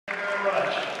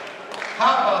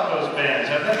How about those bands?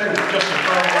 Have they been just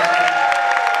incredible?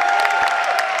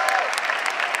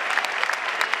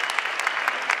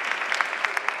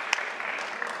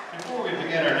 Before we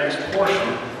begin our next portion,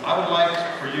 I would like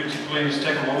for you to please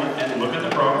take a moment and look at the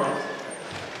program.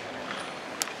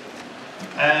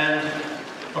 And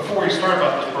before we start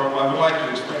about this program, I would like to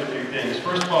explain a few things.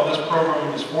 First of all, this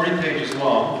program is 40 pages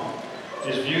long.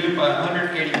 It is viewed by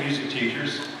 180 music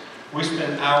teachers. We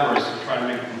spend hours trying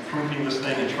to improving this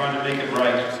thing and trying to make it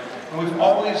right. And we've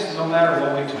always, no matter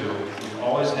what we do, we've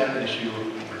always had an issue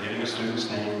of forgetting a student's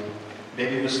name,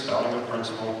 maybe misspelling a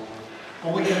principal.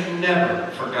 But we have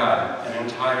never forgotten an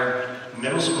entire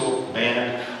middle school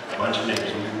band, a bunch of names.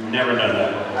 We've never done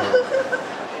that before.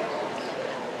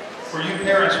 For you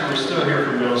parents who are still here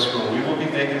from middle school, we will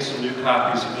be making some new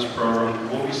copies of this program.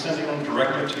 We'll be sending them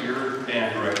directly to your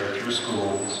band director at your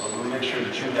school, so we'll make sure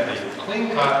that you have a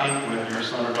clean copy with your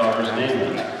son or daughter's name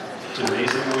in it. It's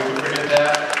amazing that we can forget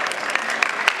that.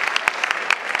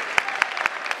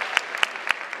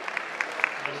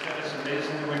 It's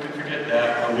amazing that we can forget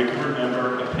that, or we can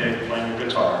remember a pig playing a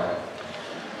guitar.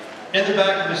 In the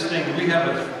back of this thing, we have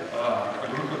a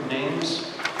group of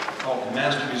names called the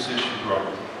Master Musician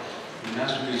Program. The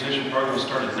Master Musician Program was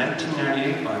started in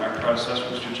 1998 by my predecessor,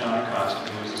 Mr. John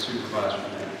Acosta, who was the supervisor for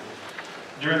that.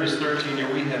 During this 13th year,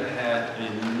 we have had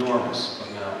an enormous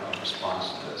amount of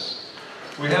response to this.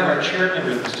 We have our chairman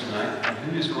with us tonight, and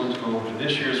who is going to go over to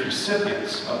this year's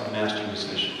recipients of the Master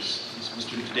Musicians. This is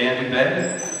Mr. Dan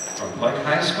Dubay from Blake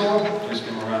High School. Please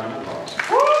give him a round of applause.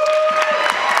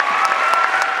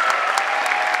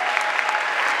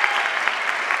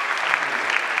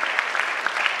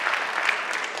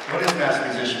 What is Master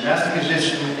Musician? Master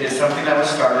Musician is something that was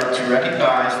started to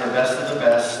recognize the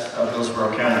best of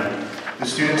Hillsborough County. The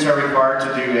students are required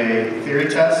to do a theory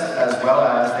test, as well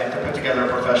as they have to put together a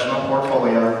professional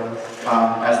portfolio,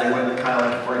 as they would kind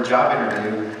of like for a job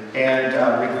interview, and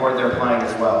record their playing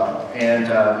as well. And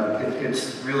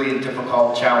it's really a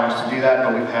difficult challenge to do that,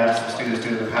 but we've had some students do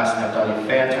it in the past and have done a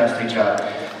fantastic job.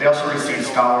 They also receive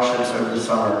scholarships over the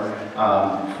summer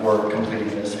for completing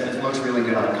this, and it looks really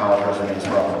good on a college resume as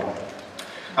well.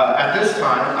 At this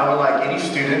time, I would like any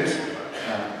student,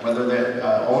 whether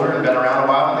they're older and been around a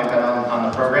while and they've been on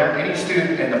the program, any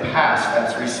student in the past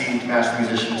that's received Master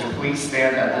Musician to please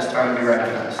stand at this time and be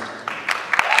recognized.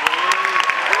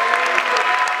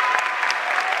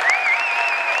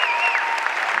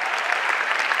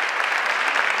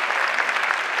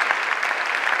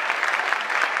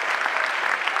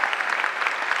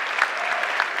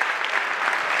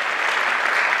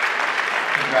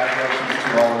 Congratulations to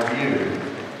all of you.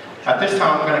 At this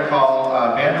time, I'm going to call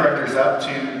band directors up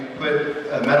to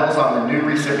put medals on the new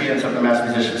recipients of the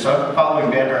Master Musician. So the following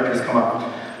band directors come up.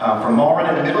 From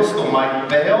Wharton Middle School, Mike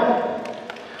Bale.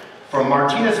 From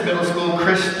Martinez Middle School,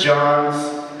 Chris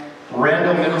Johns.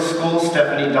 Randall Middle School,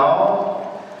 Stephanie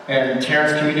Dahl. And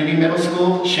Terrence Community Middle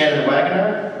School, Shannon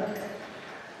Wagner.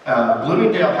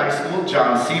 Bloomingdale High School,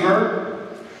 John Sieber.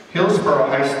 Hillsborough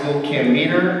High School, Kim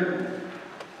Meter.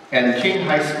 And King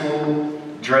High School,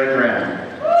 Dre Graham.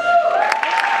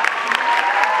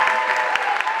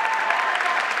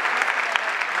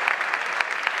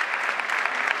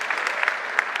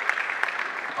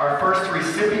 Our first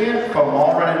recipient from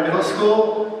Wharton Middle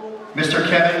School, Mr.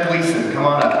 Kevin Gleason. Come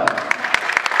on up.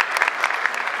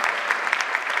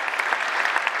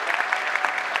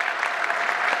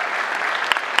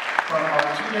 From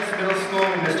Martinez Middle School,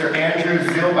 Mr. Andrew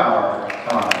Zilbauer.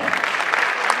 Come on.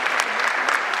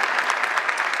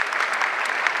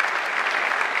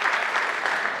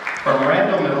 From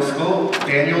Randall Middle School,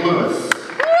 Daniel Lewis.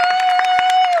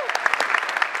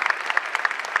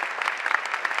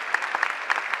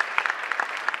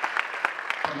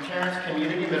 From Terrence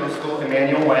Community Middle School,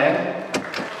 Emmanuel Wang.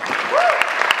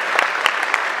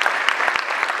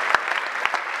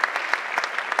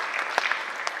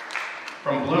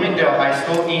 From Bloomingdale High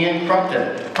School, Ian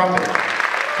Crumpton.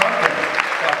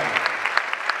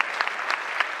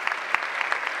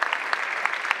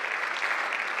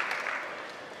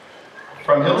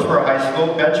 From Hillsborough High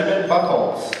School, Benjamin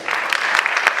Buckholz.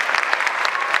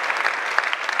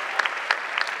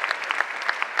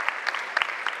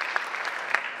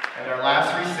 And our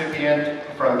last recipient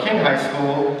from King High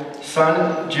School,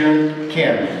 Sun Jun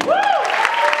Kim. Congratulations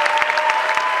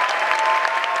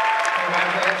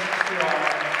to our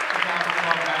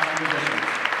 2012 Master Musicians.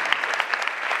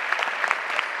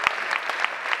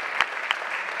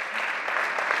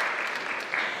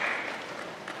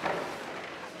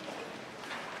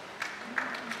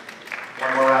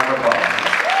 One more round of applause.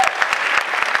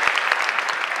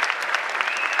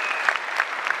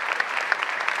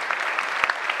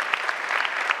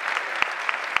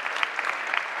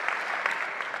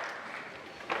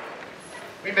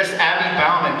 We miss Abby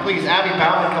Bauman. Please, Abby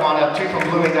Bauman, come on up, too, from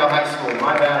Bloomingdale High School.